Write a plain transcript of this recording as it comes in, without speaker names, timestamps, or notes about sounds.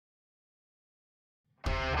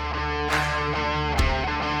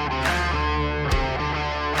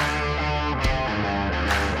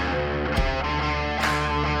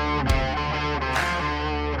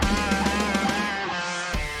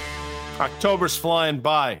October's flying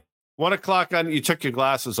by. 1 o'clock on, you took your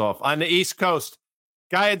glasses off. On the East Coast,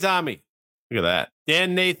 Guy Adami. Look at that.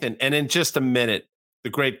 Dan Nathan. And in just a minute,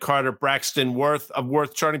 the great Carter Braxton Worth of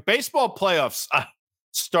Worth Charting. Baseball playoffs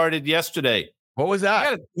started yesterday. What was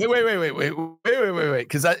that? Wait.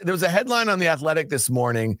 Because there was a headline on The Athletic this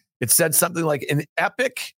morning. It said something like an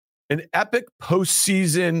epic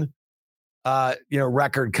postseason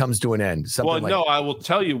record comes to an end. No, I will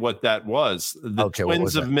tell you what that was. The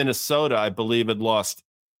Twins of Minnesota, I believe, had lost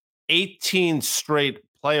 18 straight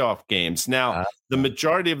playoff games. Now, the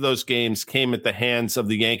majority of those games came at the hands of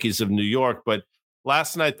the Yankees of New York, but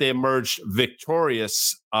last night they emerged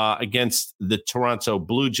victorious against the Toronto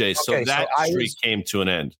Blue Jays. So that streak came to an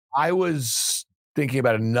end. I was thinking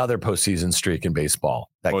about another postseason streak in baseball.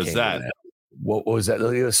 What was that? What was that?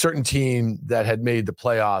 A certain team that had made the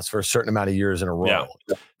playoffs for a certain amount of years in a row.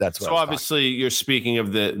 Yeah. That's what so obviously you're speaking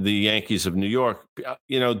of the Yankees of New York,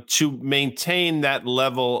 to maintain that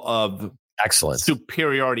level of excellence,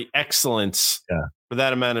 superiority, excellence for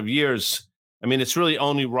that amount of years. I mean, it's really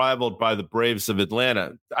only rivaled by the Braves of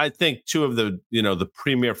Atlanta. I think two of the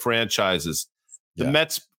premier franchises, the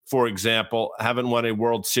Mets, for example, haven't won a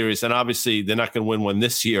World Series, and obviously they're not going to win one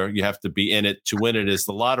this year. You have to be in it to win it, as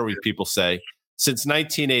the lottery people say, since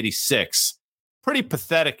 1986. Pretty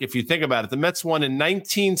pathetic if you think about it. The Mets won in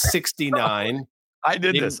 1969. I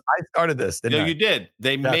did this. I started this. You did.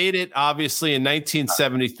 They made it, obviously, in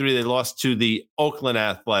 1973. They lost to the Oakland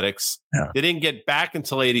Athletics. Yeah. They didn't get back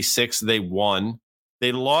until 86. They won.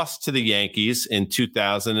 They lost to the Yankees in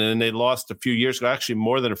 2000, and then they lost a few years ago, actually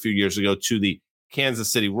more than a few years ago, to the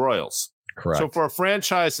Kansas City Royals. Correct. So for a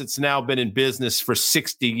franchise that's now been in business for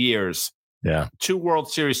 60 years, 2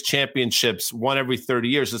 World Series championships, one every 30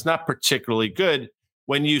 years, is not particularly good.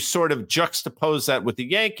 When you sort of juxtapose that with the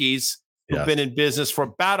Yankees, who've been in business for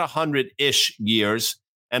about 100-ish years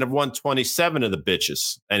and have won 27 of the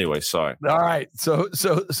bitches. Anyway, sorry. All right. So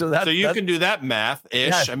you can do that math-ish.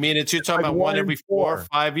 Yes. I mean, you're talking about one every 4 or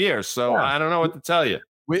 5 years. So I don't know what to tell you.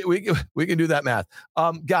 We can do that math.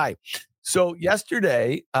 Guy, so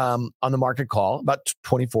yesterday on the market call, about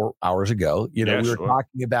 24 hours ago, we were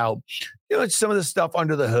talking about, some of the stuff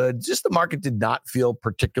under the hood. Just the market did not feel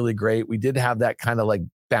particularly great. We did have that kind of like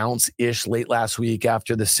bounce-ish late last week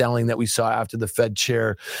after the selling that we saw after the Fed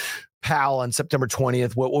chair Powell on September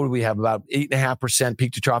 20th. What would we have? About 8.5%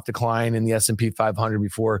 peak to trough decline in the S&P 500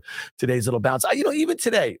 before today's little bounce. Even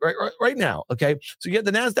today, right now, okay? So you get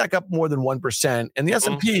the NASDAQ up more than 1%, and the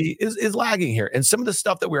S&P is lagging here. And some of the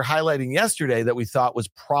stuff that we were highlighting yesterday that we thought was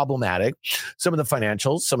problematic, some of the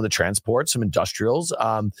financials, some of the transports, some industrials,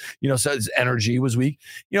 so energy was weak.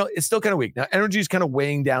 It's still kind of weak. Now, energy is kind of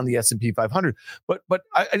weighing down the S&P 500. But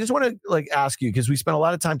I just want to ask you, because we spent a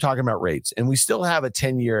lot of time talking about rates, and we still have a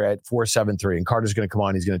 10-year at 4.73, and Carter's going to come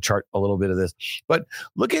on. He's going to chart a little bit of this, but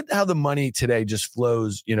look at how the money today just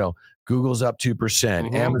flows. Google's up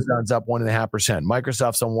 2%, Amazon's up 1.5%,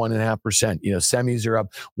 Microsoft's on 1.5%. Semis are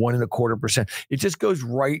up 1.25%. It just goes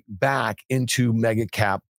right back into mega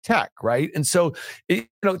cap tech, right? And so,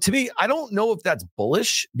 to me, I don't know if that's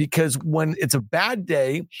bullish, because when it's a bad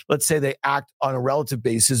day, let's say they act on a relative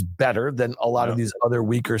basis better than a lot of these other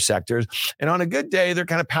weaker sectors. And on a good day, they're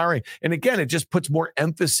kind of powering. And again, it just puts more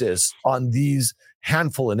emphasis on these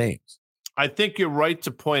handful of names. I think you're right to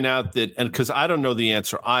point out that, and because I don't know the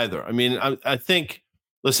answer either. I mean, I think,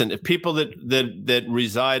 listen, if people that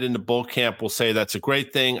reside in the bull camp will say that's a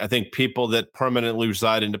great thing, I think people that permanently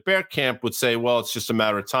reside in the bear camp would say, well, it's just a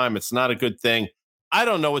matter of time. It's not a good thing. I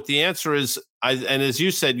don't know what the answer is. And as you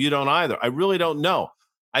said, you don't either. I really don't know.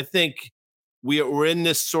 I think we're in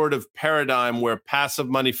this sort of paradigm where passive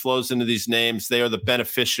money flows into these names. They are the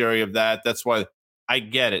beneficiary of that. That's why I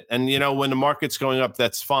get it. And, when the market's going up,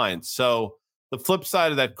 that's fine. So the flip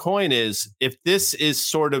side of that coin is, if this is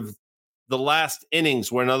sort of the last innings,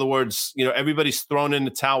 where, in other words, everybody's thrown in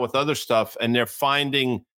the towel with other stuff and they're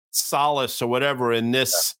finding solace or whatever in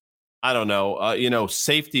this, I don't know,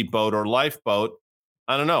 safety boat or lifeboat.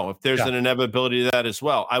 I don't know if there's an inevitability to that as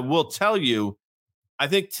well. I will tell you, I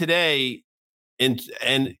think today, and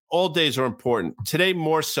all days are important. Today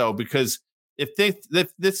more so, because if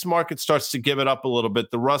this market starts to give it up a little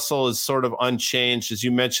bit, the Russell is sort of unchanged. As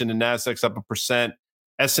you mentioned, the NASDAQ's up 1%.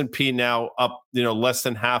 S&P now up, less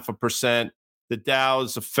than 0.5%. The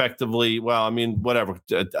Dow's effectively,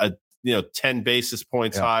 10 basis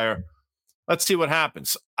points higher. Let's see what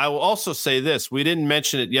happens. I will also say this. We didn't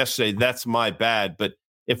mention it yesterday. That's my bad. But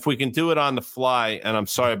if we can do it on the fly, and I'm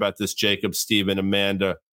sorry about this, Jacob, Steven,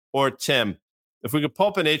 Amanda, or Tim, if we could pull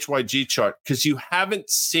up an HYG chart, because you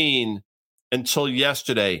haven't seen until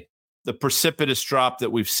yesterday the precipitous drop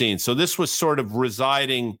that we've seen. So this was sort of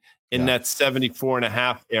residing in that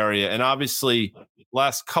 74.5 area. And obviously,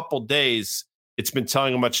 last couple days, it's been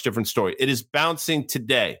telling a much different story. It is bouncing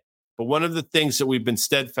today. But one of the things that we've been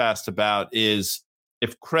steadfast about is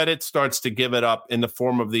if credit starts to give it up in the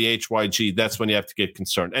form of the HYG, that's when you have to get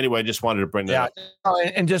concerned. Anyway, I just wanted to bring that up.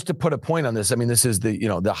 And just to put a point on this, I mean, this is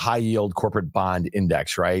the high yield corporate bond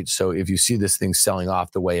index, right? So if you see this thing selling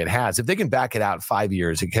off the way it has, if they can back it out 5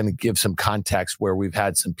 years, it can give some context where we've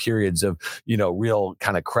had some periods of, real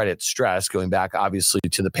kind of credit stress going back, obviously,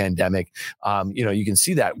 to the pandemic. You can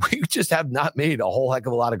see that we just have not made a whole heck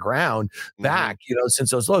of a lot of ground back, since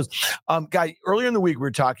those lows. Guy, earlier in the week, we were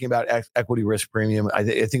talking about equity risk premium. I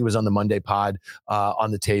think it was on the Monday pod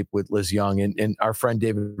on the tape with Liz Young, and our friend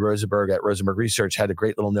David Rosenberg at Rosenberg Research had a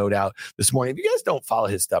great little note out this morning. If you guys don't follow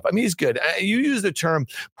his stuff, I mean, he's good. You use the term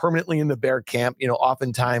permanently in the bear camp.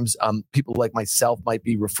 Oftentimes people like myself might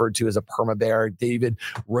be referred to as a perma bear. David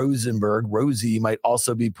Rosenberg, Rosie, might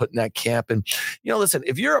also be put in that camp. And listen,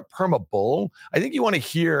 if you're a perma bull, I think you want to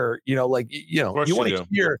hear, you want to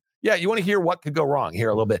hear. Yeah, you want to hear what could go wrong here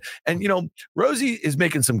a little bit. And, Rosie is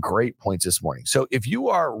making some great points this morning. So if you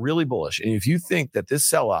are really bullish and if you think that this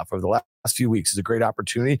sell-off over the last few weeks is a great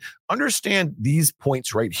opportunity, understand these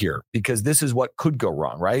points right here, because this is what could go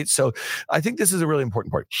wrong, right? So I think this is a really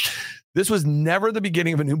important point. This was never the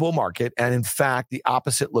beginning of a new bull market. And in fact, the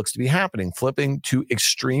opposite looks to be happening, flipping to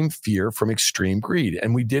extreme fear from extreme greed.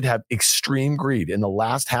 And we did have extreme greed in the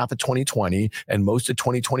last half of 2020 and most of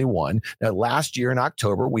 2021. Now, last year in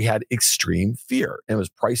October, we had extreme fear and was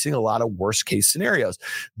pricing a lot of worst case scenarios.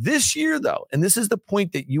 This year, though, and this is the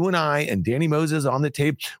point that you and I and Danny Moses on the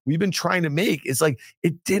tape, we've been trying to make, is like,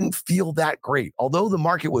 it didn't feel that great. Although the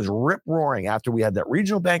market was rip roaring after we had that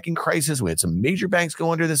regional banking crisis, we had some major banks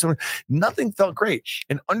go under this. Nothing felt great.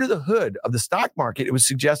 And under the hood of the stock market, it was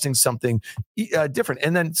suggesting something different.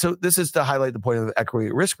 And then, so this is to highlight the point of the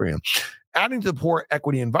equity risk premium. Adding to the poor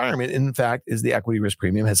equity environment, in fact, is the equity risk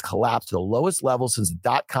premium has collapsed to the lowest level since the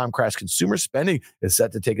dot-com crash. Consumer spending is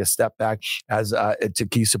set to take a step back as to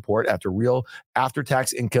key support after real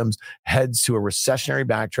after-tax incomes heads to a recessionary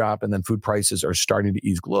backdrop, and then food prices are starting to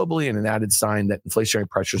ease globally, and an added sign that inflationary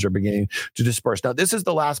pressures are beginning to disperse. Now, this is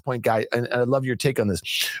the last point, Guy, and I'd love your take on this.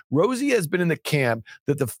 Rosie has been in the camp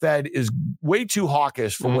that the Fed is way too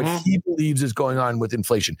hawkish for what he believes is going on with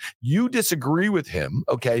inflation. You disagree with him,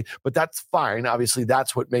 okay, but that's fine. Obviously,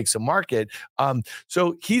 that's what makes a market.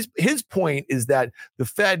 So his point is that the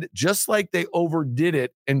Fed, just like they overdid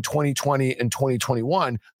it in 2020 and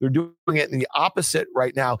 2021, they're doing it in the opposite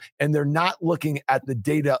right now, and they're not looking at the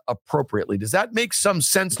data appropriately. Does that make some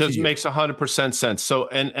sense to you? It makes 100% sense. So,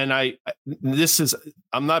 I'm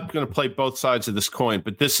not going to play both sides of this coin,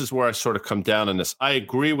 but this is where I sort of come down on this. I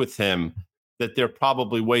agree with him that they're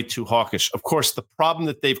probably way too hawkish. Of course, the problem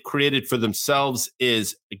that they've created for themselves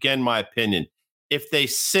is, again, my opinion, if they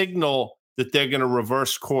signal that they're going to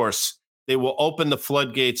reverse course, they will open the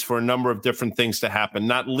floodgates for a number of different things to happen,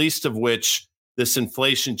 not least of which this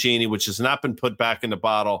inflation genie, which has not been put back in the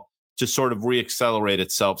bottle, to sort of reaccelerate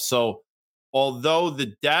itself. So although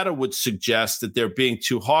the data would suggest that they're being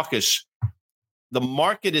too hawkish, the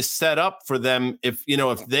market is set up for them. If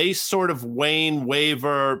they sort of wane,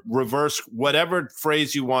 waver, reverse, whatever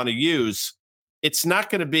phrase you want to use, it's not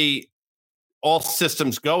going to be all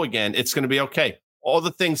systems go again. It's going to be okay. All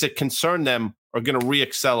the things that concern them are going to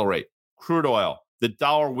reaccelerate. Crude oil, the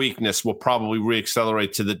dollar weakness will probably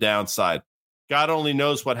reaccelerate to the downside. God only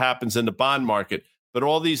knows what happens in the bond market, but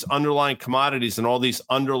all these underlying commodities and all these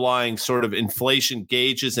underlying sort of inflation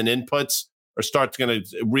gauges and inputs are going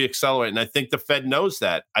to reaccelerate. And I think the Fed knows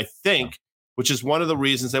that, which is one of the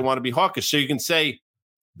reasons they want to be hawkish. So you can say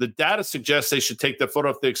the data suggests they should take their foot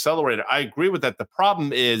off the accelerator. I agree with that. The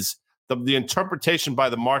problem is the interpretation by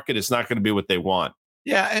the market is not going to be what they want.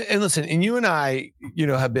 Yeah, and listen, and you and I,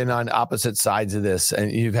 have been on opposite sides of this,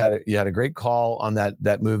 and you had a great call on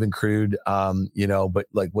that move in crude, but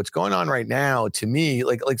like what's going on right now, to me,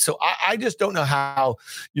 so I just don't know how,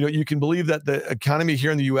 you can believe that the economy here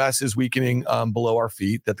in the U.S. is weakening below our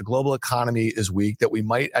feet, that the global economy is weak, that we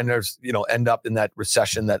might end up in that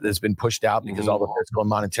recession that has been pushed out because all the fiscal and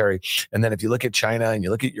monetary, and then if you look at China and you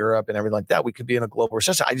look at Europe and everything like that, we could be in a global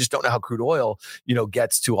recession. I just don't know how crude oil,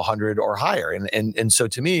 gets to 100 or higher, and And so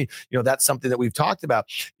to me, that's something that we've talked about.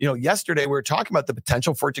 Yesterday we were talking about the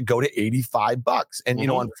potential for it to go to $85. And,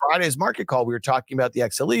 on Friday's market call, we were talking about the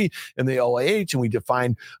XLE and the OIH, and we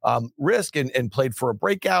defined risk and played for a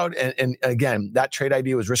breakout. And again, that trade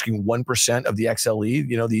idea was risking 1% of the XLE,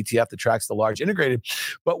 the ETF that tracks the large integrated.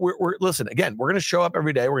 But we're listen, again, we're going to show up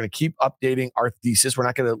every day. We're going to keep updating our thesis. We're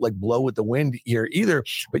not going to blow with the wind here either.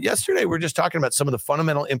 But yesterday, we're just talking about some of the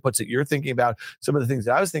fundamental inputs that you're thinking about, some of the things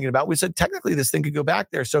that I was thinking about. We said, technically, this thing could go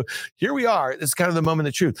back there. So here we are. This is kind of the moment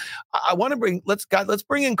of truth. I want to let's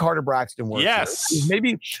bring in Carter Braxton. Yes.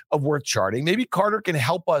 Maybe of worth charting. Maybe Carter can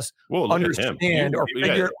help us understand or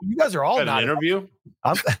figure. You guys are all not an interview.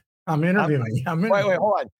 I'm interviewing. Wait,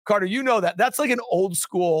 hold on. Carter, that's like an old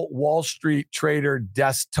school Wall Street trader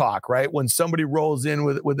desk talk, right? When somebody rolls in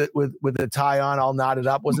with a tie on, all knotted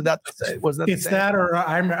up. Wasn't that the same? It's that, or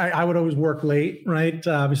I would always work late, right?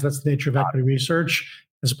 Obviously, that's the nature of equity research,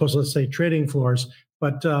 as opposed to, let's say, trading floors.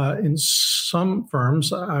 But in some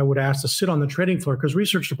firms, I would ask to sit on the trading floor because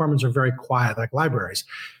research departments are very quiet, like libraries.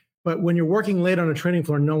 But when you're working late on a trading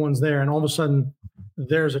floor, no one's there, and all of a sudden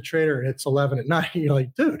there's a trader and it's 11 at night. You're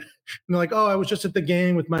like, dude. And they're like, oh, I was just at the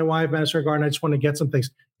game with my wife, Madison Square Garden. I just want to get some things.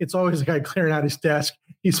 It's always a guy clearing out his desk.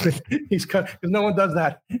 He's cut because no one does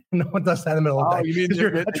that. No one does that in the middle of the day. You mean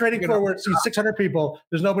you're a trading floor where it's 600 people.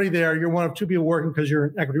 There's nobody there. You're one of two people working because you're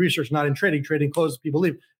in equity research, not in trading. Trading closes, people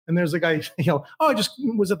leave. And there's a guy, I just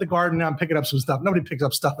was at the garden. Now I'm picking up some stuff. Nobody picks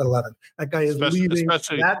up stuff at 11. That guy is leaving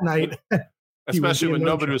that night. Especially when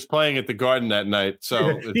nobody was playing at the Garden that night.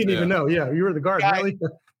 So he didn't even know. Yeah, you were at the Garden. Really?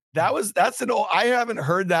 I haven't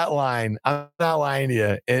heard that line. I'm not lying to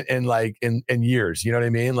you in years. You know what I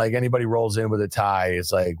mean? Like anybody rolls in with a tie,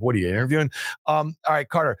 it's like, what are you interviewing? All right,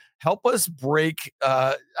 Carter, help us break.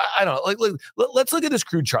 I don't know. Let's look at this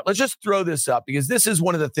crude chart. Let's just throw this up because this is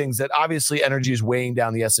one of the things that obviously energy is weighing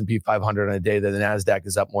down the S&P 500 on a day that the NASDAQ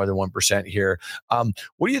is up more than 1% here.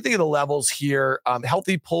 What do you think of the levels here?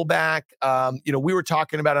 Healthy pullback. We were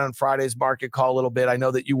talking about it on Friday's market call a little bit. I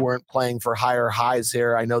know that you weren't playing for higher highs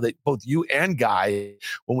here. I know that both you and Guy,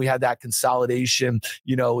 when we had that consolidation,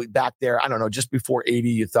 back there, I don't know, just before 80,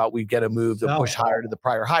 you thought we'd get a move to push higher to the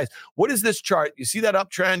prior highs. What is this chart? You see that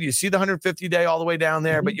uptrend? You see the 150-day all the way down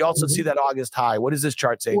there, but you also see that August high. What does this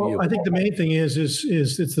chart say to you? I think the main thing is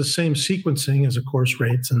it's the same sequencing as, of course,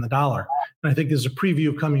 rates and the dollar. And I think there's a preview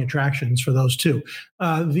of coming attractions for those two.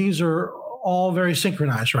 These are all very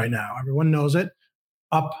synchronized right now. Everyone knows it.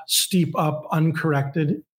 Up, steep up,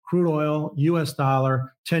 uncorrected. Crude oil, U.S.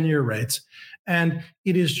 dollar, 10-year rates. And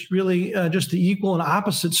it is really just the equal and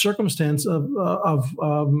opposite circumstance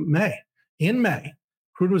of May. In May,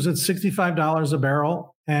 crude was at $65 a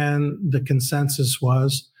barrel, and the consensus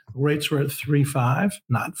was rates were at 3.5,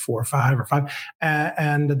 not 4.5 or 5,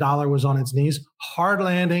 and the dollar was on its knees. Hard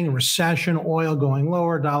landing, recession, oil going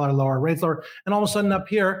lower, dollar lower, rates lower. And all of a sudden up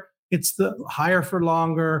here, it's the higher for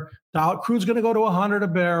longer. Crude's going to go to 100 a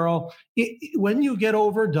barrel. When you get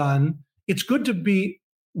overdone, it's good to be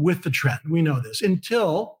with the trend. We know this.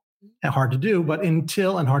 Until, hard to do, but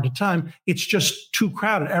until and hard to time, it's just too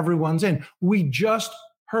crowded. Everyone's in. We just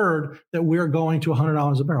heard that we're going to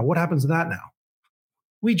 $100 a barrel. What happens to that now?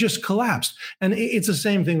 We just collapsed. And it's the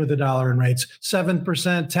same thing with the dollar and rates. 7%,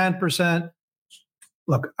 10%.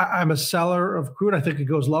 Look, I'm a seller of crude. I think it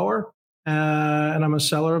goes lower. And I'm a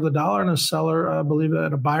seller of the dollar and a seller, I believe,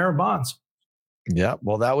 a buyer of bonds. Yeah,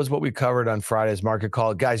 well, that was what we covered on Friday's market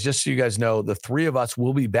call. Guys, just so you guys know, the three of us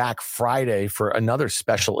will be back Friday for another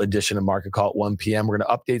special edition of Market Call at 1 p.m. We're going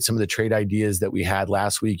to update some of the trade ideas that we had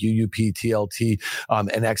last week, UUP, TLT, and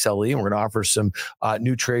XLE. And we're going to offer some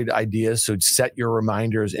new trade ideas. So set your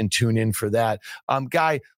reminders and tune in for that.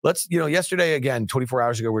 Guy, let's, yesterday, again, 24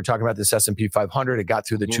 hours ago, we were talking about this S&P 500. It got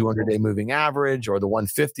through the 200-day moving average or the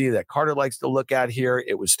 150 that Carter likes to look at here.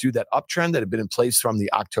 It was through that uptrend that had been in place from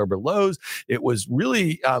the October lows. It was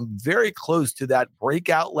really very close to that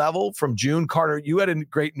breakout level from June. Carter, you had a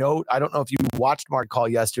great note. I don't know if you watched Mark Call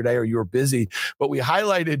yesterday or you were busy, but we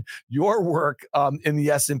highlighted your work in the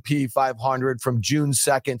S&P 500 from June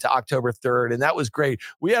 2nd to October 3rd, and that was great.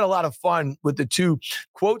 We had a lot of fun with the two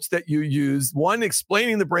quotes that you used, one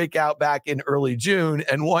explaining the breakout back in early June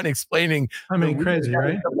and one explaining crazy,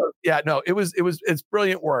 right? Yeah, no, it's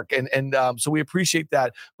brilliant work. And so we appreciate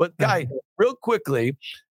that. But Guy, real quickly,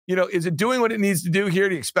 is it doing what it needs to do here?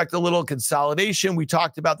 Do you expect a little consolidation? We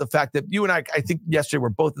talked about the fact that you and I think yesterday we're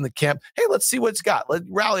both in the camp. Hey, let's see what it's got. Let's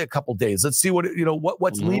rally a couple days. Let's see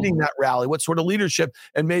what's leading that rally, what sort of leadership,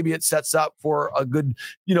 and maybe it sets up for a good,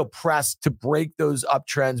 press to break those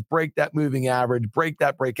uptrends, break that moving average, break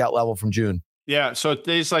that breakout level from June. Yeah. So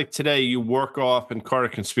days like today, you work off, and Carter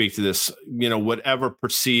can speak to this, whatever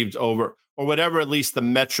perceived or whatever at least the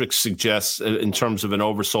metrics suggest in terms of an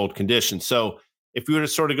oversold condition. So if you were to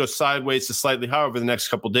sort of go sideways to slightly higher over the next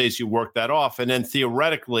couple of days, you work that off. And then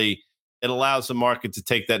theoretically, it allows the market to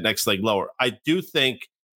take that next leg lower. I do think,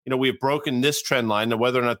 we have broken this trend line. Now,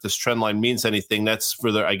 whether or not this trend line means anything, that's for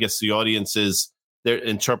I guess the audience's their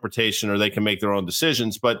interpretation, or they can make their own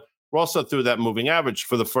decisions. But we're also through that moving average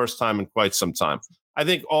for the first time in quite some time. I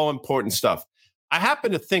think all important stuff. I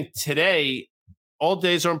happen to think today, all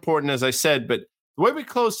days are important, as I said, but the way we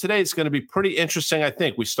close today is going to be pretty interesting. I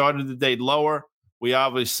think we started the day lower. We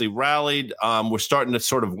obviously rallied. We're starting to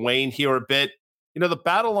sort of wane here a bit. The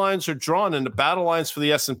battle lines are drawn, and the battle lines for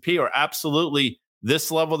the S&P are absolutely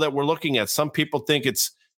this level that we're looking at. Some people think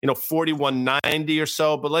it's 4190 or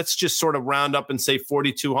so, but let's just sort of round up and say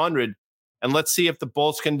 4200, and let's see if the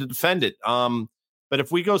bulls can defend it. But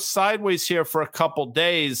if we go sideways here for a couple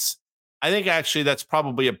days, I think actually that's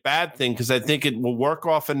probably a bad thing, because I think it will work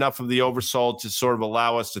off enough of the oversold to sort of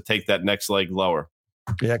allow us to take that next leg lower.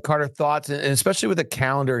 Yeah, Carter, thoughts, and especially with the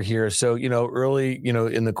calendar here. So, early,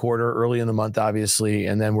 in the quarter, early in the month, obviously,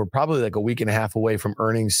 and then we're probably like a week and a half away from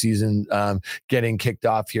earnings season getting kicked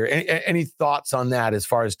off here. Any thoughts on that as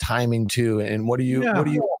far as timing too? And what are you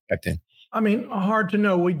expecting? I mean, hard to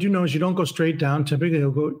know. What we do know is you don't go straight down. Typically,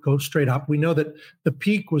 you'll go straight up. We know that the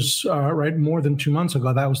peak was more than 2 months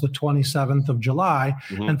ago. That was the 27th of July.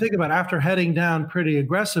 Mm-hmm. And think about, after heading down pretty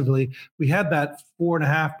aggressively, we had that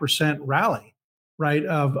 4.5% rally, right,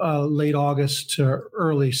 of late August to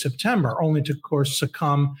early September, only to, of course,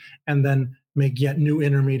 succumb and then make yet new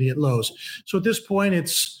intermediate lows. So at this point,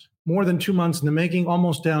 it's more than 2 months in the making,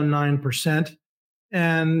 almost down 9%.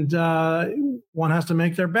 And one has to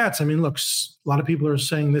make their bets. I mean, look, a lot of people are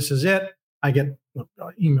saying this is it. I get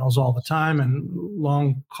emails all the time and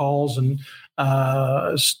long calls and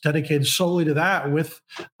dedicated solely to that with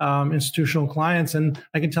institutional clients. And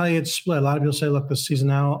I can tell you it's split. A lot of people say, look, the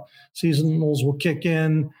seasonals will kick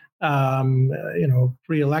in,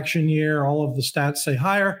 pre-election year, all of the stats say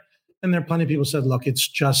higher. And there are plenty of people who said, look, it's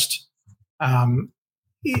just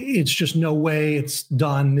no way it's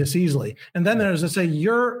done this easily. And then there's, let's say,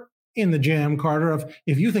 you're in the jam, Carter, of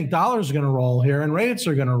if you think dollars are going to roll here and rates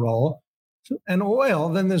are going to roll and oil,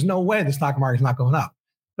 then there's no way the stock market's not going up.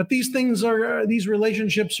 But these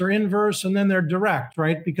relationships are inverse, and then they're direct,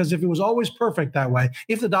 right? Because if it was always perfect that way,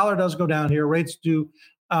 if the dollar does go down here, rates do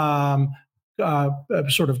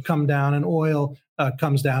sort of come down and oil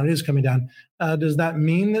comes down, it is coming down. Does that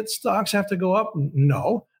mean that stocks have to go up?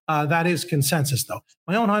 No. That is consensus, though.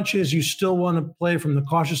 My own hunch is you still want to play from the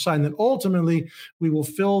cautious side, and that ultimately we will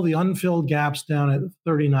fill the unfilled gaps down at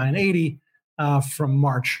 39.80 from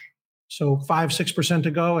March. So 5-6%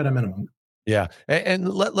 to go at a minimum. Yeah. And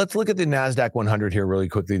let's look at the NASDAQ 100 here really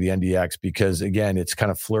quickly, the NDX, because again, it's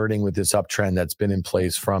kind of flirting with this uptrend that's been in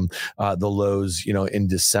place from the lows, in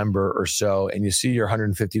December or so. And you see your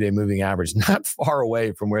 150-day moving average not far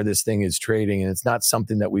away from where this thing is trading. And it's not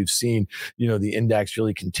something that we've seen, the index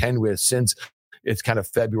really contend with since it's kind of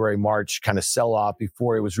February, March kind of sell off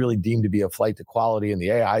before it was really deemed to be a flight to quality, and the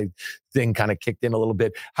AI thing kind of kicked in a little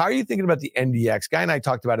bit. How are you thinking about the NDX? Guy and I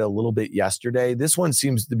talked about it a little bit yesterday. This one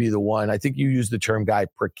seems to be the one. I think you used the term, Guy,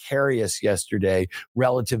 precarious yesterday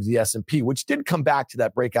relative to the S&P, which did come back to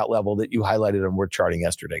that breakout level that you highlighted and we're charting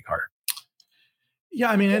yesterday, Carter. Yeah,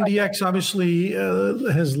 I mean, NDX obviously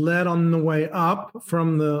has led on the way up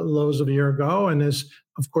from the lows of a year ago and has,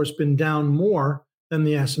 of course, been down more than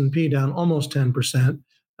the S&P, down almost 10%.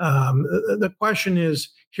 The question is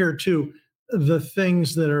here too, the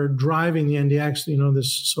things that are driving the NDX,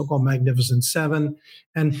 this so-called Magnificent Seven,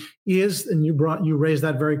 and you raised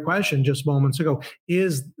that very question just moments ago,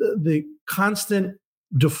 is the constant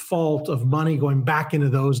default of money going back into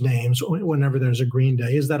those names whenever there's a green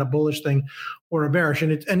day, is that a bullish thing or a bearish?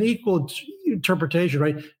 And it's an equal interpretation,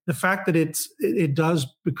 right? The fact that it does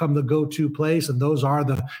become the go-to place, and those are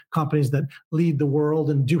the companies that lead the world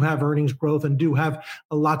and do have earnings growth and do have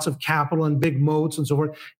lots of capital and big moats and so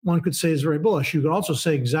forth, one could say is very bullish. You could also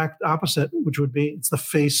say exact opposite, which would be it's the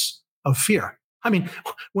face of fear. I mean,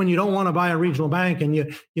 when you don't want to buy a regional bank and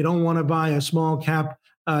you don't want to buy a small cap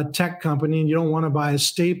tech company, and you don't want to buy a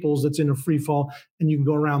Staples that's in a free fall, and you can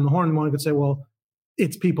go around the horn, one could say, well,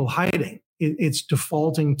 it's people hiding. It's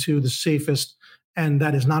defaulting to the safest, and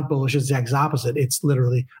that is not bullish. It's the exact opposite. It's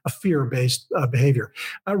literally a fear-based behavior.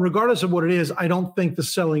 Regardless of what it is, I don't think the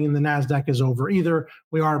selling in the NASDAQ is over either.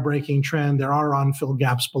 We are breaking trend. There are unfilled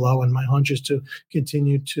gaps below, and my hunch is to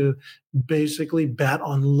continue to basically bet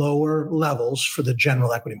on lower levels for the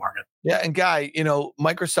general equity market. Yeah, and Guy,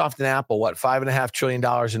 Microsoft and Apple, what, $5.5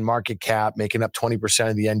 trillion in market cap, making up 20%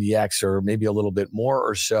 of the NDX, or maybe a little bit more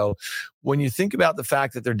or so. When you think about the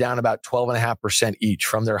fact that they're down about 12.5% each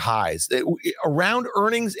from their highs, around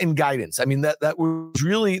earnings and guidance, I mean, that was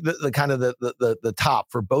really the kind of the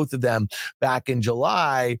top for both of them back in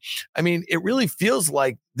July. I mean, it really feels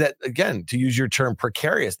like that, again, to use your term,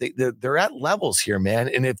 precarious. They're at levels here, man.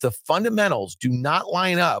 And if the fundamentals do not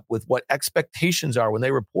line up with what expectations are when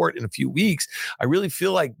they report in a few weeks, I really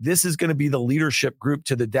feel like this is going to be the leadership group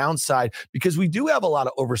to the downside, because we do have a lot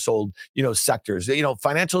of oversold, sectors.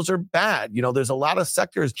 Financials are bad. There's a lot of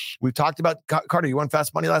sectors. We've talked about, Carter, you won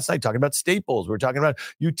Fast Money last night, talking about staples. We're talking about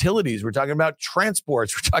utilities. We're talking about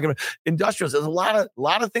transports. We're talking about industrials. There's a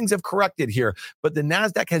lot of things have corrected here, but the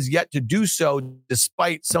NASDAQ has yet to do so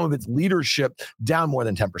despite some of its leadership down more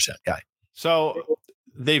than 10%, Guy. So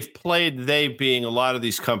they being a lot of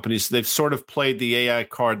these companies, they've sort of played the AI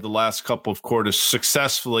card the last couple of quarters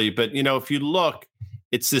successfully. But, if you look,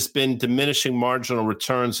 it's just been diminishing marginal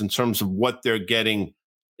returns in terms of what they're getting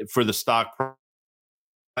for the stock.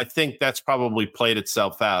 I think that's probably played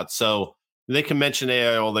itself out. So they can mention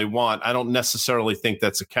AI all they want. I don't necessarily think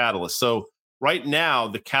that's a catalyst. So right now,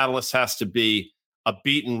 the catalyst has to be a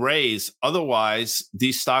beat and raise. Otherwise,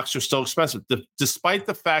 these stocks are still expensive. Despite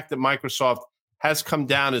the fact that Microsoft has come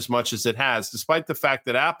down as much as it has, despite the fact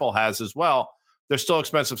that Apple has as well, they're still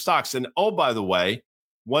expensive stocks. And oh, by the way,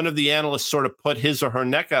 one of the analysts sort of put his or her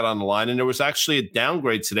neck out on the line, and there was actually a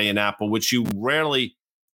downgrade today in Apple, which you rarely,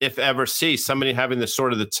 if ever, see somebody having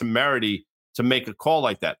the temerity to make a call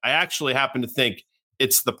like that. I actually happen to think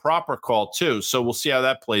it's the proper call too. So we'll see how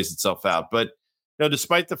that plays itself out. But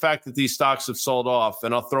despite the fact that these stocks have sold off,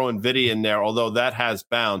 and I'll throw NVIDIA in there, although that has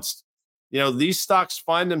bounced, these stocks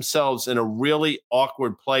find themselves in a really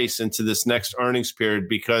awkward place into this next earnings period,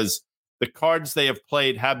 because the cards they have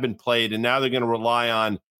played have been played, and now they're going to rely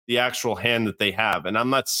on the actual hand that they have. And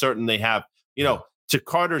I'm not certain they have, to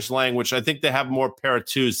Carter's language, I think they have more pair of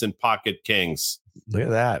twos than pocket kings. Look at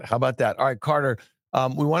that. How about that? All right, Carter,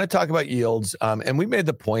 we want to talk about yields. And we made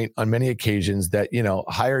the point on many occasions that,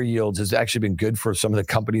 higher yields has actually been good for some of the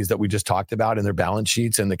companies that we just talked about in their balance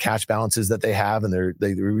sheets and the cash balances that they have. And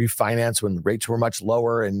they refinance when rates were much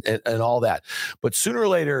lower and all that. But sooner or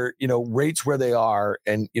later, rates where they are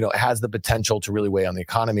and, has the potential to really weigh on the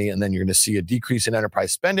economy. And then you're going to see a decrease in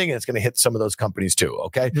enterprise spending, and it's going to hit some of those companies too.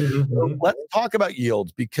 Okay. Mm-hmm. So let's talk about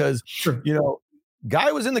yields, because, sure.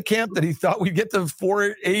 Guy was in the camp that he thought we'd get to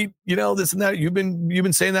 4.8, this and that. You've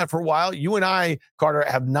been saying that for a while. You and I, Carter,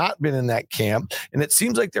 have not been in that camp. And it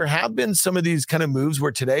seems like there have been some of these kind of moves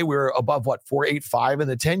where today we're above 4.85 in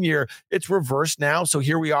the 10-year. It's reversed now. So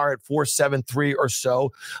here we are at 4.73 or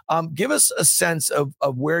so. Give us a sense of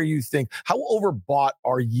where you think, how overbought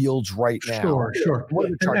are yields right now? Sure. What are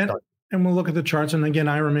the charts and we'll look at the charts. And again,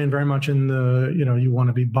 I remain very much in the, you want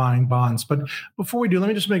to be buying bonds. But before we do, let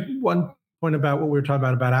me just make one point about what we were talking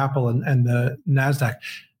about Apple and the NASDAQ.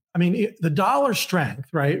 I mean, the dollar strength,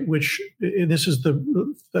 right, which this is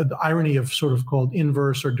the irony of sort of called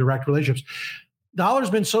inverse or direct relationships. Dollar's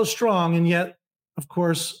been so strong, and yet, of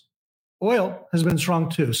course, oil has been strong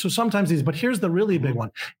too. So sometimes but here's the really big one.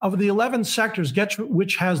 Of the 11 sectors, guess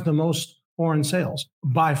which has the most foreign sales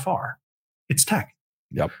by far? It's tech.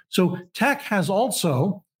 Yep. So tech has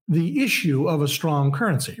also the issue of a strong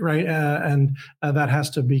currency, right? And that has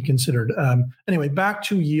to be considered. Anyway, back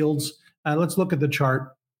to yields. Let's look at the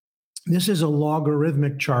chart. This is a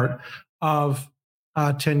logarithmic chart of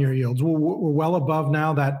 10-year yields. We're well above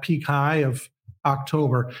now that peak high of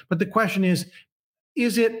October. But the question is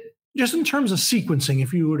it just in terms of sequencing,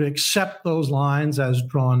 if you were to accept those lines as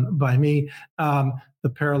drawn by me, the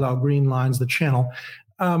parallel green lines, the channel,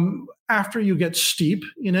 after you get steep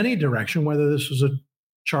in any direction, whether this was a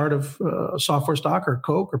chart of software stock or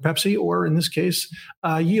Coke or Pepsi, or in this case,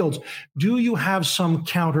 yields, do you have some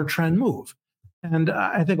counter trend move? And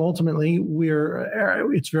I think ultimately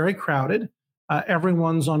it's very crowded.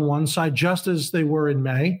 Everyone's on one side, just as they were in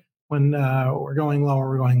May when we're going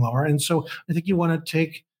lower. And so I think you want to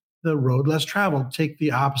take the road less traveled, take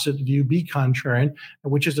the opposite view, be contrarian,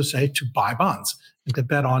 which is to say to buy bonds and to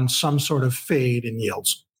bet on some sort of fade in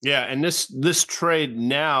yields. Yeah, and this trade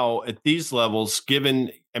now at these levels, given,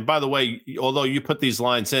 and by the way, although you put these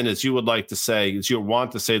lines in, as you would like to say, as you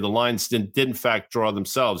want to say, the lines did in fact draw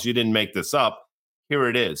themselves. You didn't make this up. Here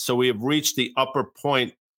it is. So we have reached the upper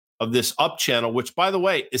point of this up channel, which, by the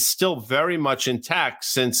way, is still very much intact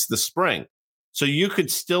since the spring. So you could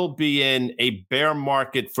still be in a bear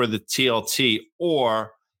market for the TLT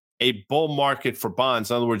or a bull market for bonds.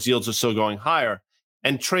 In other words, yields are still going higher,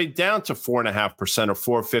 and trade down to 4.5%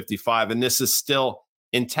 or 4.55. And this is still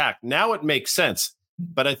intact. Now it makes sense.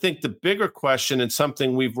 But I think the bigger question, and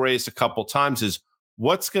something we've raised a couple times, is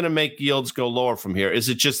what's going to make yields go lower from here? Is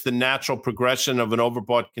it just the natural progression of an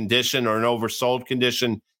overbought condition or an oversold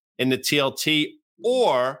condition in the TLT?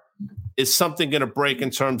 Or is something going to break in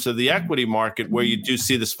terms of the equity market where you do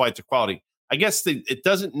see this flight to quality? I guess it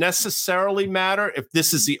doesn't necessarily matter if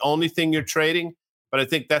this is the only thing you're trading, but I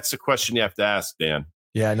think that's the question you have to ask, Dan.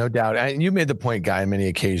 Yeah, no doubt. And you made the point, Guy, on many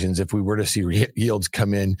occasions, if we were to see yields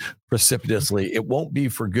come in precipitously, it won't be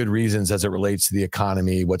for good reasons as it relates to the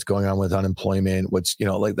economy, what's going on with unemployment, what's,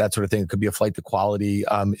 like that sort of thing. It could be a flight to quality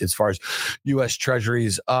as far as U.S.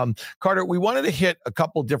 Treasuries. Carter, we wanted to hit a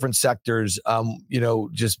couple different sectors,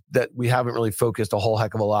 just that we haven't really focused a whole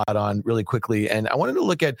heck of a lot on really quickly. And I wanted to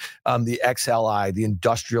look at the XLI, the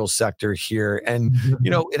industrial sector here. And,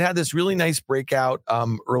 it had this really nice breakout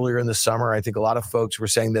earlier in the summer. I think a lot of folks were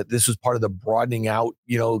saying that this was part of the broadening out,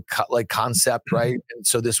 concept, right? And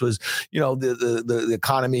so this was, the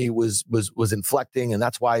economy was inflecting, and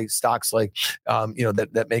that's why stocks like,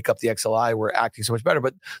 that make up the XLI were acting so much better.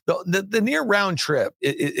 But the near round trip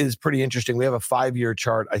is pretty interesting. We have a 5-year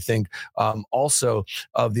chart, I think, also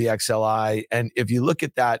of the XLI, and if you look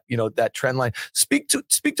at that, that trend line, speak to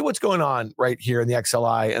what's going on right here in the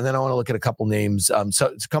XLI, and then I want to look at a couple names. So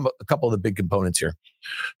it's a couple of the big components here.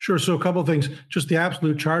 Sure. So a couple of things. Just the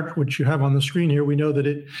absolute chart, which you have on the screen here, we know that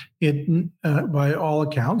it by all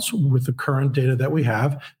accounts, with the current data that we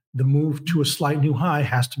have, the move to a slight new high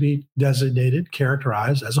has to be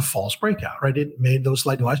characterized as a false breakout, right? It made those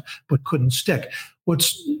slight new highs, but couldn't stick.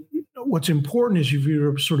 What's important is if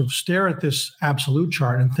you sort of stare at this absolute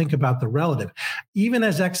chart and think about the relative. Even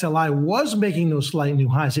as XLI was making those slight new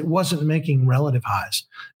highs, it wasn't making relative highs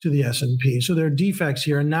to the S&P. So there are defects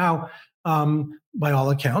here. And now, by all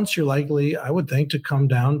accounts, you're likely, I would think, to come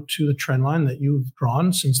down to the trend line that you've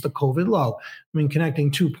drawn since the COVID low. I mean,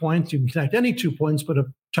 connecting 2 points, you can connect any 2 points, but a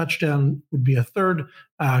touchdown would be a third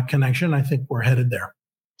connection. I think we're headed there.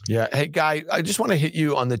 Yeah. Hey, Guy, I just want to hit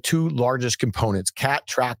you on the two largest components, CAT,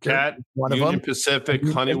 Tractor, one Union of them. Pacific,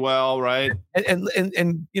 Honeywell, right?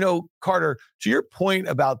 And Carter, to your point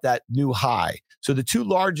about that new high, so the two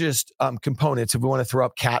largest components, if we want to throw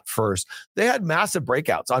up CAT first, they had massive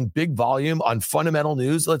breakouts on big volume, on fundamental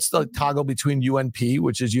news. Let's toggle between UNP,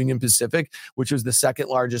 which is Union Pacific, which was the second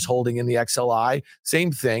largest holding in the XLI.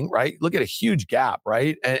 Same thing, right? Look at a huge gap,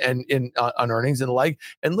 right? And on earnings and the like.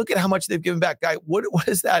 And look at how much they've given back. Guy, what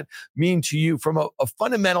does that mean to you from a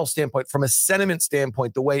fundamental standpoint, from a sentiment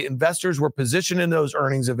standpoint, the way investors were positioned in those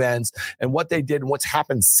earnings events and what they did and what's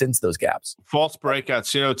happened since those gaps? False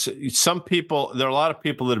breakouts. It's some people. There are a lot of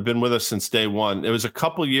people that have been with us since day one. It was a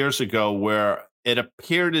couple years ago where it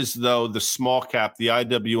appeared as though the small cap, the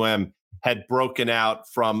IWM, had broken out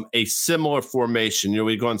from a similar formation.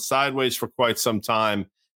 We'd gone sideways for quite some time,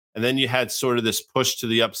 and then you had sort of this push to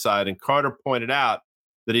the upside. And Carter pointed out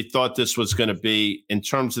that he thought this was going to be, in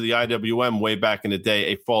terms of the IWM way back in the day,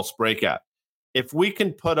 a false breakout. If we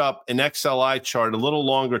can put up an XLI chart a little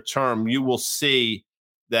longer term, you will see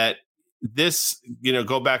that this,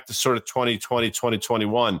 go back to sort of 2020,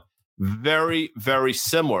 2021, very, very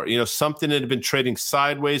similar. Something that had been trading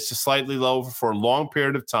sideways to slightly lower for a long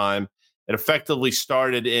period of time. It effectively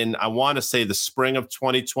started in, I want to say, the spring of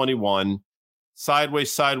 2021.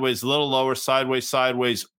 Sideways, a little lower,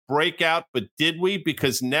 sideways, breakout. But did we?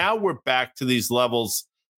 Because now we're back to these levels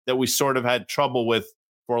that we sort of had trouble with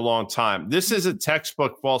for a long time. This is a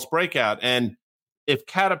textbook false breakout. And if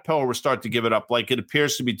Caterpillar were start to give it up like it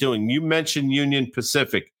appears to be doing, you mentioned Union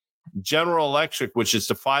Pacific, General Electric, which has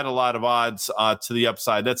defied a lot of odds to the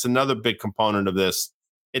upside. That's another big component of this.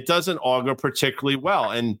 It doesn't augur particularly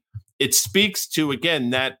well. And it speaks to,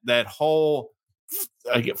 again, that whole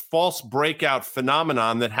false breakout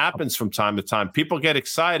phenomenon that happens from time to time. People get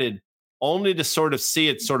excited only to sort of see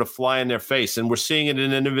it sort of fly in their face. And we're seeing it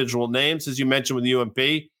in individual names, as you mentioned with UMP,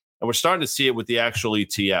 and we're starting to see it with the actual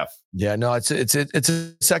ETF. Yeah, no, it's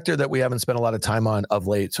a sector that we haven't spent a lot of time on of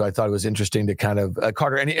late. So I thought it was interesting to kind of,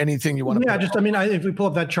 Carter, anything you want to? Yeah, if we pull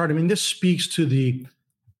up that chart, this speaks to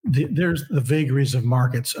there's the vagaries of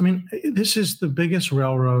markets. This is the biggest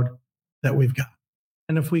railroad that we've got.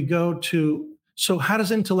 And if we go to, so how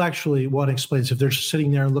does intellectually what explains if they're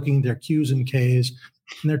sitting there looking at their Qs and Ks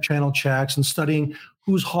and their channel checks and studying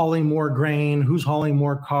who's hauling more grain, who's hauling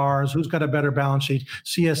more cars, who's got a better balance sheet,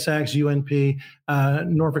 CSX, UNP,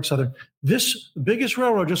 Norfolk Southern. This biggest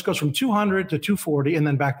railroad just goes from 200 to 240 and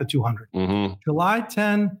then back to 200. July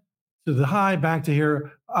 10 to the high, back to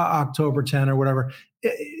here, October 10 or whatever.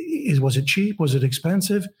 Was it cheap? Was it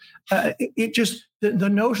expensive? It just, the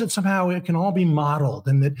notion that somehow it can all be modeled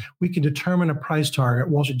and that we can determine a price target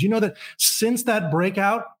at Wall Street. Do you know that since that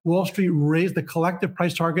breakout, Wall Street raised the collective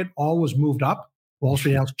price target, all was moved up. Wall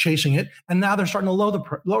Street was chasing it. And now they're starting to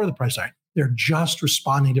lower the price target. They're just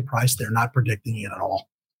responding to price. They're not predicting it at all.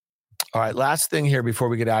 All right, last thing here before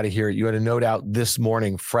we get out of here. You had a note out this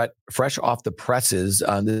morning, fresh off the presses.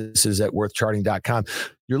 This is at worthcharting.com.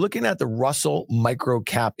 You're looking at the Russell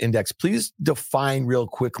Microcap Index. Please define real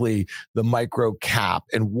quickly the microcap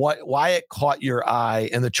and why it caught your eye.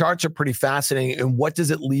 And the charts are pretty fascinating. And what does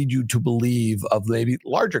it lead you to believe of maybe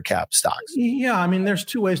larger cap stocks? Yeah, I mean, there's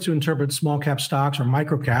two ways to interpret small cap stocks or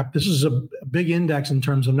microcap. This is a big index in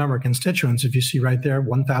terms of number of constituents. If you see right there,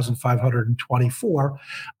 1,524.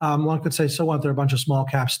 One could say, so what? There are a bunch of small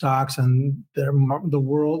cap stocks, and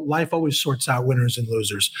life always sorts out winners and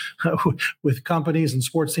losers with companies and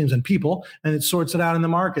sports teams and people, and it sorts it out in the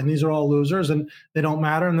market. And these are all losers, and they don't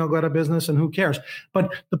matter, and they'll go out of business, and who cares?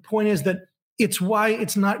 But the point is that it's why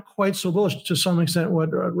it's not quite so bullish to some extent what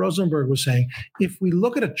Rosenberg was saying. If we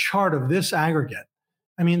look at a chart of this aggregate,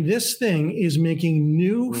 I mean, this thing is making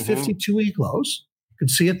new 52-week lows. You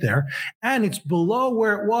could see it there. And it's below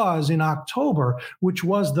where it was in October, which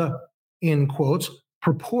was the, in quotes,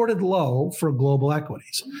 purported low for global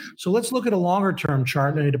equities. So let's look at a longer term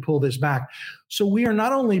chart. I need to pull this back. So we are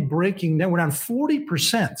not only breaking down, we're down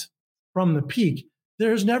 40% from the peak.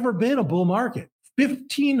 There's never been a bull market.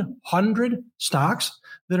 1,500 stocks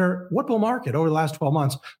that are, what bull market over the last 12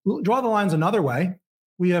 months? Draw the lines another way.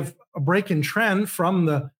 We have a break in trend from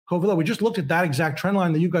the COVID low. We just looked at that exact trend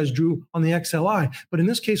line that you guys drew on the XLI. But in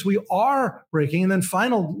this case, we are breaking. And then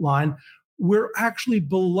final line, we're actually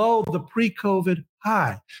below the pre-COVID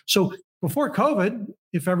high. So before COVID,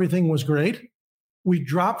 if everything was great, we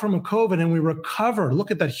dropped from a COVID and we recovered.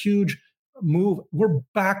 Look at that huge move. We're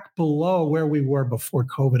back below where we were before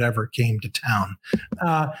COVID ever came to town.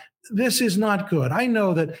 This is not good. I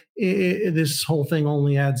know that this whole thing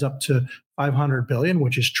only adds up to 500 billion,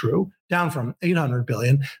 which is true, down from 800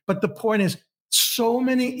 billion. But the point is, so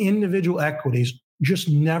many individual equities just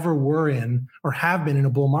never were in or have been in a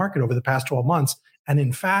bull market over the past 12 months. And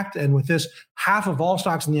in fact, and with this, half of all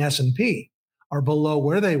stocks in the S&P are below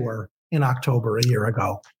where they were in October a year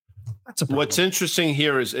ago. That's a problem. What's interesting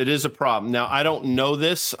here is it is a problem. Now, I don't know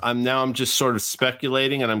this. I'm just sort of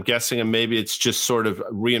speculating, and I'm guessing, and maybe it's just sort of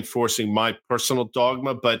reinforcing my personal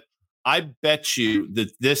dogma, but I bet you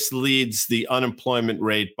that this leads the unemployment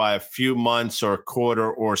rate by a few months or a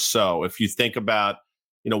quarter or so. If you think about,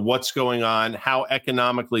 what's going on, how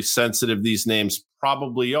economically sensitive these names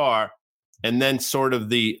probably are, and then sort of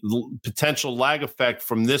the potential lag effect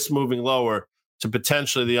from this moving lower to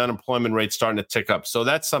potentially the unemployment rate starting to tick up. So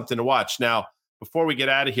that's something to watch. Now, before we get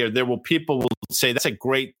out of here, people will say that's a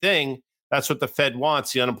great thing. That's what the Fed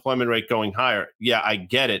wants, the unemployment rate going higher. Yeah, I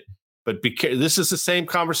get it. But this is the same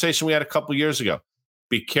conversation we had a couple of years ago.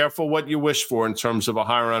 Be careful what you wish for in terms of a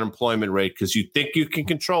higher unemployment rate, because you think you can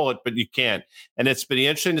control it, but you can't. And it's been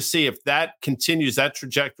interesting to see if that continues, that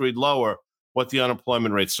trajectory lower, what the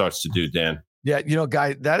unemployment rate starts to do, Dan. Yeah,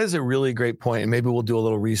 Guy, that is a really great point. And maybe we'll do a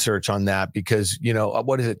little research on that because,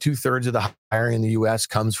 what is it? 2/3 of the hiring in the U.S.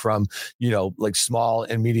 comes from, like small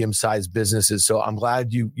and medium-sized businesses. So I'm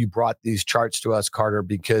glad you brought these charts to us, Carter,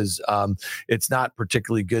 because it's not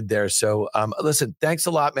particularly good there. So listen, thanks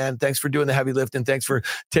a lot, man. Thanks for doing the heavy lifting. Thanks for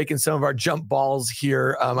taking some of our jump balls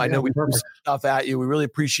here. I know we threw stuff at you. We really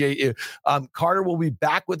appreciate you. Carter will be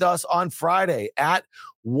back with us on Friday at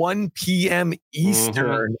 1 p.m.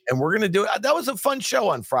 Eastern, and we're going to do it. That was a fun show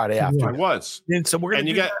on Friday afternoon. It was. And so we're going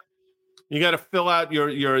to you got to fill out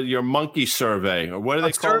your monkey survey, or what do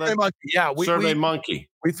they call that? Monkey. Yeah, Survey Monkey.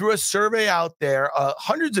 We threw a survey out there.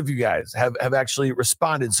 Hundreds of you guys have actually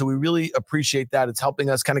responded, so we really appreciate that. It's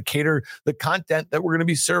helping us kind of cater the content that we're going to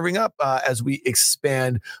be serving up as we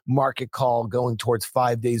expand Market Call going towards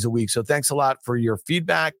 5 days a week. So thanks a lot for your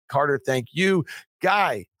feedback, Carter. Thank you.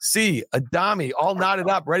 Guy, Adami, all knotted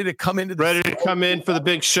up, ready to come into come in for the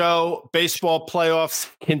big show. Baseball playoffs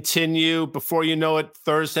continue. Before you know it,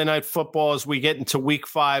 Thursday night football as we get into week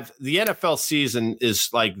 5. The NFL season is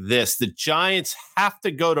like this. The Giants have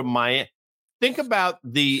to go to Miami. Think about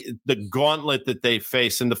the gauntlet that they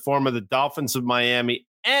face in the form of the Dolphins of Miami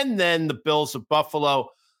and then the Bills of Buffalo.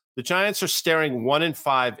 The Giants are staring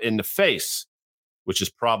 1-5 in the face, which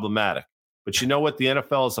is problematic. But you know what? The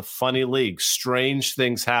NFL is a funny league. Strange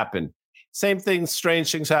things happen. Same thing,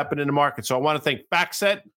 strange things happen in the market. So I want to thank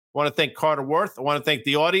FactSet. I want to thank Carter Worth. I want to thank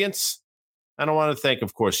the audience. And I want to thank,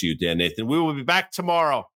 of course, you, Dan Nathan. We will be back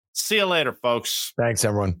tomorrow. See you later, folks. Thanks,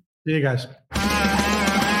 everyone. See you guys.